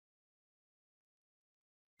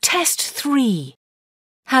Test 3.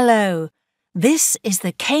 Hello, this is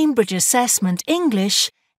the Cambridge Assessment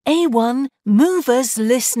English A1 Movers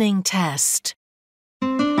Listening Test.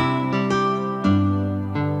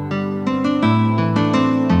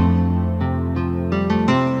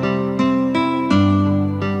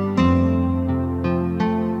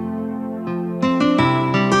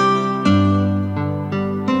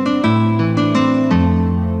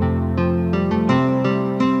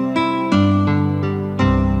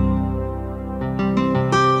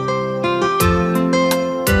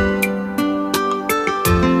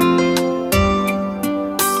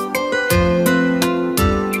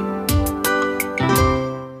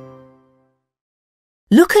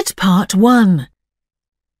 Look at part 1.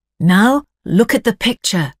 Now look at the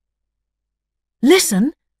picture.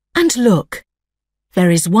 Listen and look.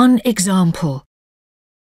 There is one example.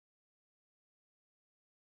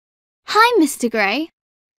 Hi, Mr. Gray.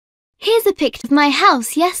 Here's a picture of my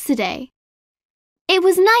house yesterday. It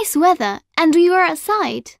was nice weather and we were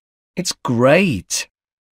outside. It's great.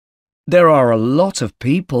 There are a lot of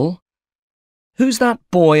people. Who's that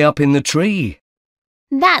boy up in the tree?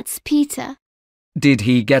 That's Peter. Did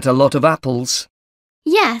he get a lot of apples?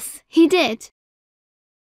 Yes, he did.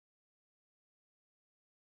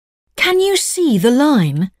 Can you see the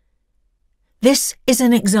line? This is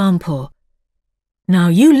an example. Now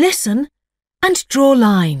you listen and draw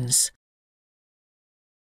lines.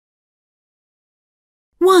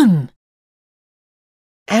 1.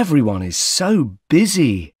 Everyone is so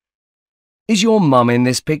busy. Is your mum in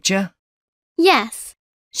this picture? Yes,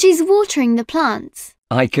 she's watering the plants.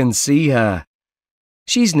 I can see her.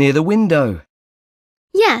 She's near the window.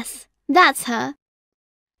 Yes, that's her.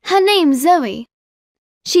 Her name's Zoe.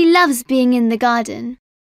 She loves being in the garden.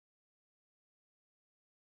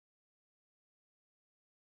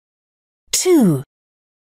 2.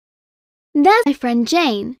 There's my friend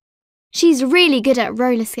Jane. She's really good at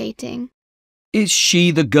roller skating. Is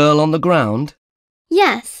she the girl on the ground?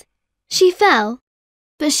 Yes, she fell,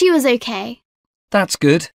 but she was okay. That's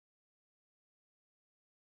good.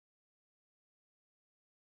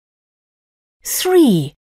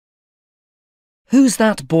 3. Who's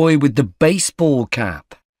that boy with the baseball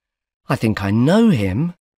cap? I think I know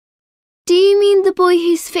him. Do you mean the boy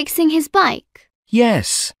who's fixing his bike?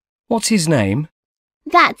 Yes. What's his name?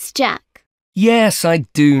 That's Jack. Yes, I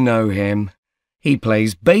do know him. He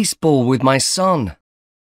plays baseball with my son.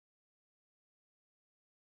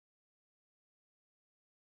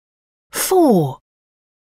 4.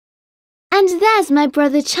 And there's my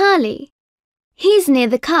brother Charlie. He's near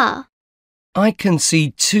the car. I can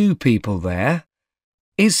see 2 people there.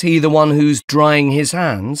 Is he the one who's drying his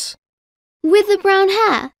hands? With the brown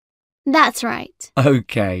hair? That's right.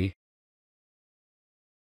 OK.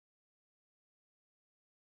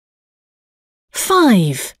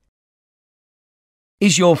 5.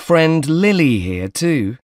 Is your friend Lily here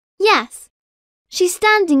too? Yes. She's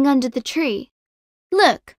standing under the tree.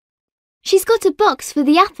 Look, she's got a box for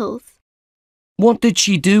the apples. What did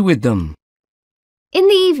she do with them? In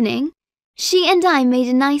the evening, she and I made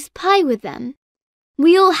a nice pie with them.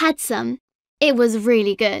 We all had some. It was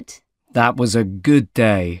really good. That was a good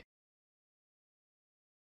day.